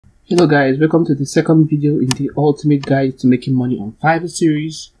Hello guys, welcome to the second video in the ultimate guide to making money on Fiverr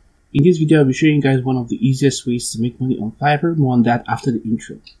series. In this video I'll be showing you guys one of the easiest ways to make money on Fiverr. More on that after the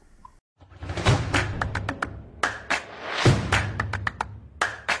intro.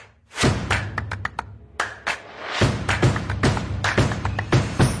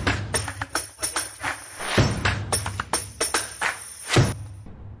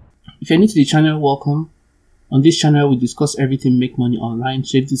 If you're new to the channel, welcome. On this channel, we discuss everything make money online.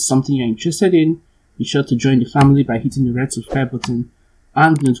 So if this is something you're interested in, be sure to join the family by hitting the red subscribe button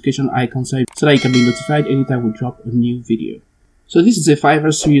and the notification icon so that you can be notified anytime we drop a new video. So this is a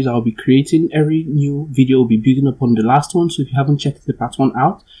Fiverr series I'll be creating. Every new video will be building upon the last one. So if you haven't checked the part 1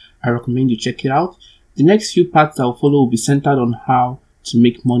 out, I recommend you check it out. The next few parts that will follow will be centered on how to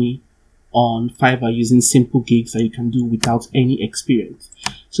make money on Fiverr using simple gigs that you can do without any experience.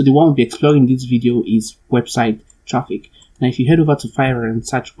 So the one we'll be exploring in this video is website traffic. Now if you head over to Fiverr and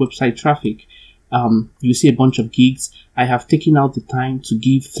search website traffic, you'll see a bunch of gigs. I have taken out the time to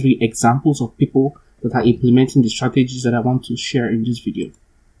give 3 examples of people that are implementing the strategies that I want to share in this video.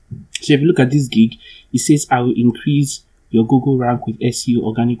 So if you look at this gig, it says I will increase your Google rank with SEO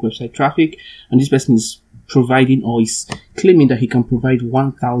organic website traffic, and this person is providing or is claiming that he can provide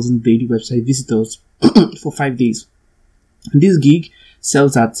 1,000 daily website visitors for 5 days. And this gig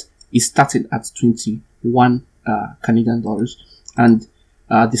sells is starting at 21 Canadian dollars, and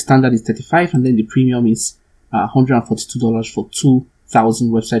the standard is 35, and then the premium is $142 for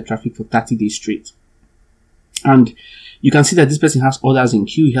 2,000 website traffic for 30 days straight. And you can see that this person has orders in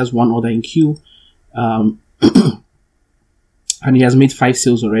queue. He has 1 order in queue, and he has made 5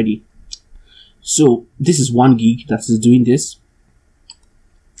 sales already. So this is one gig that is doing this.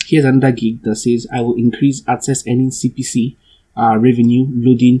 Here's another gig that says I will increase access earning CPC, revenue,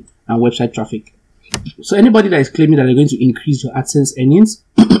 loading, and website traffic. So anybody that is claiming that they're going to increase your AdSense earnings,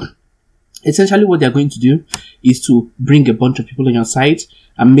 essentially what they're going to do is to bring a bunch of people on your site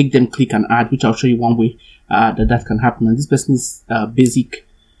and make them click an ad, which I'll show you one way that can happen. And this person's basic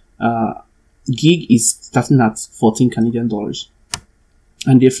gig is starting at 14 Canadian dollars.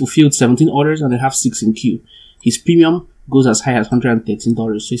 And they fulfilled 17 orders and they have 6 in queue. His premium goes as high as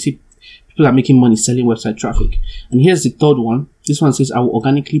 $113. So you see, people are making money selling website traffic. And here's the third one. This one says I will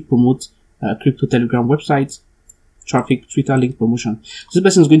organically promote crypto Telegram website traffic Twitter link promotion. So this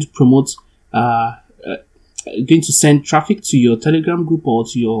person is going to promote, going to send traffic to your Telegram group or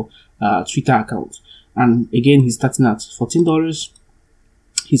to your Twitter account. And again, he's starting at $14.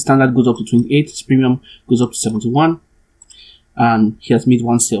 His standard goes up to 28. His premium goes up to 71. And he has made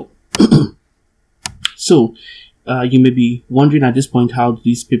 1 sale. So you may be wondering at this point, how do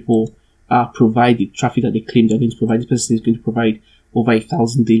these people provide the traffic that they claim they're going to provide? This person is going to provide over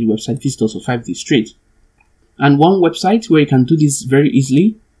 1,000 daily website visitors for 5 days straight. And one website where you can do this very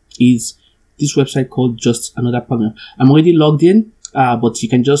easily is this website called Just Another Panel. I'm already logged in, but you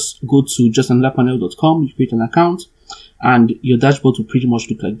can just go to justanotherpanel.com, you create an account, and your dashboard will pretty much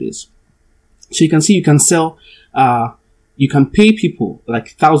look like this. So you can see you can sell, you can pay people,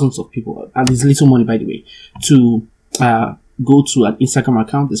 like thousands of people, and it's little money by the way, to go to an Instagram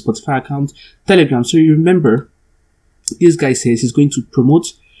account, a Spotify account, Telegram. So you remember, this guy says he's going to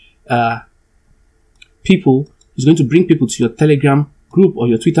promote people, he's going to bring people to your Telegram group or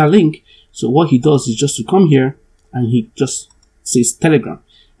your Twitter link. So what he does is just to come here and he just says Telegram,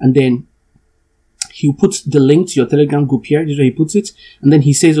 and then he'll put the link to your Telegram group here. This is where he puts it, and then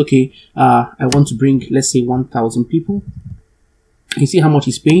he says, okay, I want to bring, let's say 1,000 people. You see how much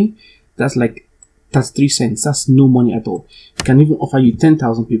he's paying? That's 3 cents. That's no money at all. He can even offer you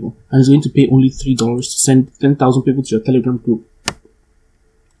 10,000 people, and he's going to pay only $3 to send 10,000 people to your Telegram group. But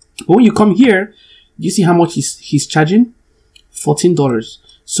when you come here, you see how much he's charging? $14.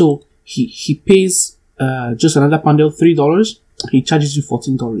 So he pays Just Another Panel $3. He charges you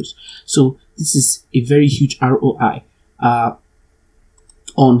 $14. So this is a very huge ROI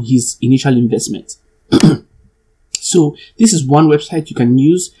on his initial investment. So this is one website you can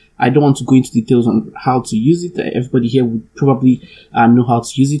use. I don't want to go into details on how to use it. Everybody here would probably know how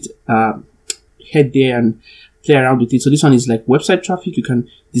to use it. Head there and play around with it. So this one is like website traffic. You can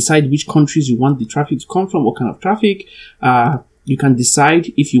decide which countries you want the traffic to come from, what kind of traffic. You can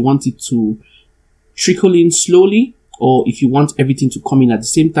decide if you want it to trickle in slowly or if you want everything to come in at the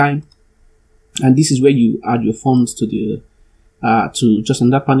same time. And this is where you add your funds to the to Just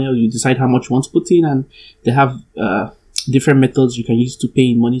Another Panel. You decide how much you want to put in, and they have different methods you can use to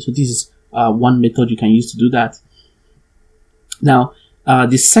pay in money. So this is one method you can use to do that. Now,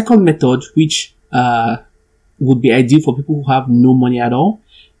 the second method, which would be ideal for people who have no money at all,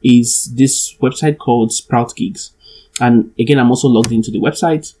 is this website called Sprout Gigs. And again, I'm also logged into the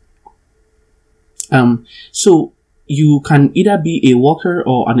website. So you can either be a worker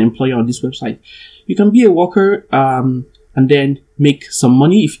or an employer on this website. You can be a worker and then make some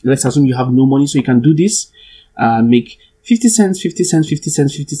money. If let's assume you have no money, so you can do this, make 50 cents, 50 cents, 50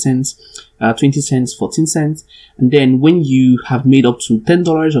 cents, 50 cents, 20 cents, 14 cents. And then when you have made up to $10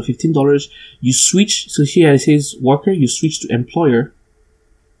 or $15, you switch. So here it says worker, you switch to employer.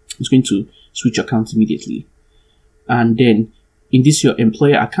 It's going to switch your account immediately. And then in this, your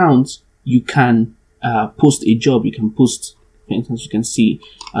employer account, you can post a job. You can post, for instance, you can see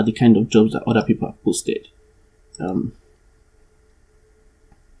the kind of jobs that other people have posted.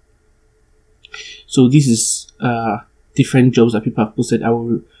 So this is different jobs that people have posted. I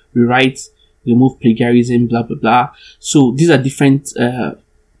will rewrite, remove plagiarism, blah blah blah. So these are different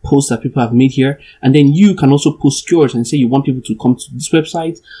posts that people have made here, and then you can also post yours and say you want people to come to this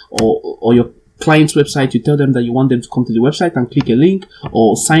website or your client's website. You tell them that you want them to come to the website and click a link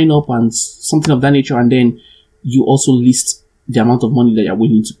or sign up and something of that nature, and then you also list the amount of money that you're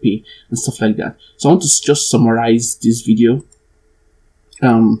willing to pay and stuff like that. So I want to just summarize this video.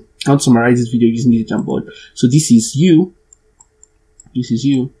 I want to summarize this video using the Jamboard. So this is you,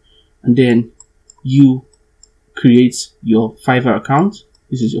 and then you create your Fiverr account.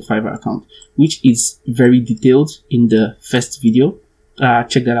 This is your Fiverr account, which is very detailed in the first video.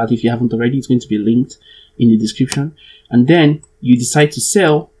 Check that out if you haven't already. It's going to be linked in the description. And then you decide to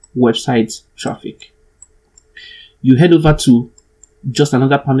sell website traffic. You head over to just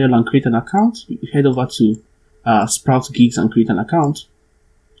another panel and create an account. You head over to Sprout Gigs and create an account.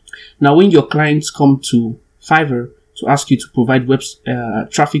 Now, when your clients come to Fiverr to ask you to provide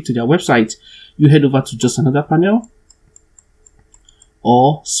traffic to their website, you head over to just another panel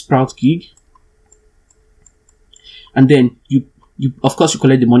or Sprout Gig, and then you of course you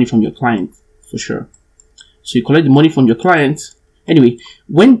collect the money from your client for sure. So you collect the money from your client. Anyway,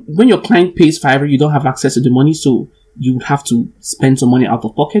 when your client pays Fiverr, you don't have access to the money, so you have to spend some money out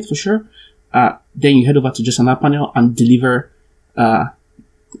of pocket for sure. Then you head over to just another panel and deliver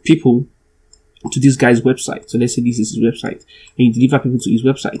people to this guy's website. So let's say this is his website, and you deliver people to his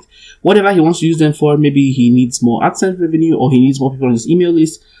website. Whatever he wants to use them for, maybe he needs more AdSense revenue or he needs more people on his email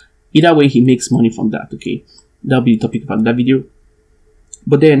list. Either way, he makes money from that. Okay, that'll be the topic of that video.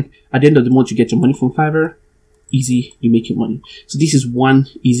 But then at the end of the month, you get your money from Fiverr. Easy, you make your money. So this is one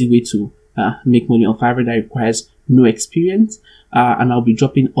easy way to make money on Fiverr that requires no experience. And I'll be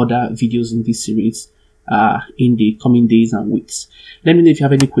dropping other videos in this series in the coming days and weeks. Let me know if you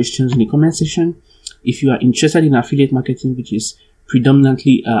have any questions in the comment section. If you are interested in affiliate marketing, which is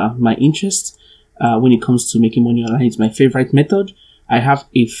predominantly my interest when it comes to making money online, it's my favorite method. I have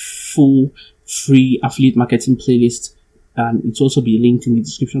a full free affiliate marketing playlist, and it's also be linked in the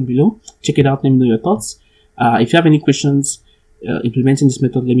description below. Check it out. Let me know your thoughts. If you have any questions implementing this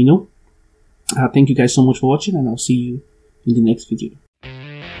method, let me know. Thank you guys so much for watching, and I'll see you in the next video.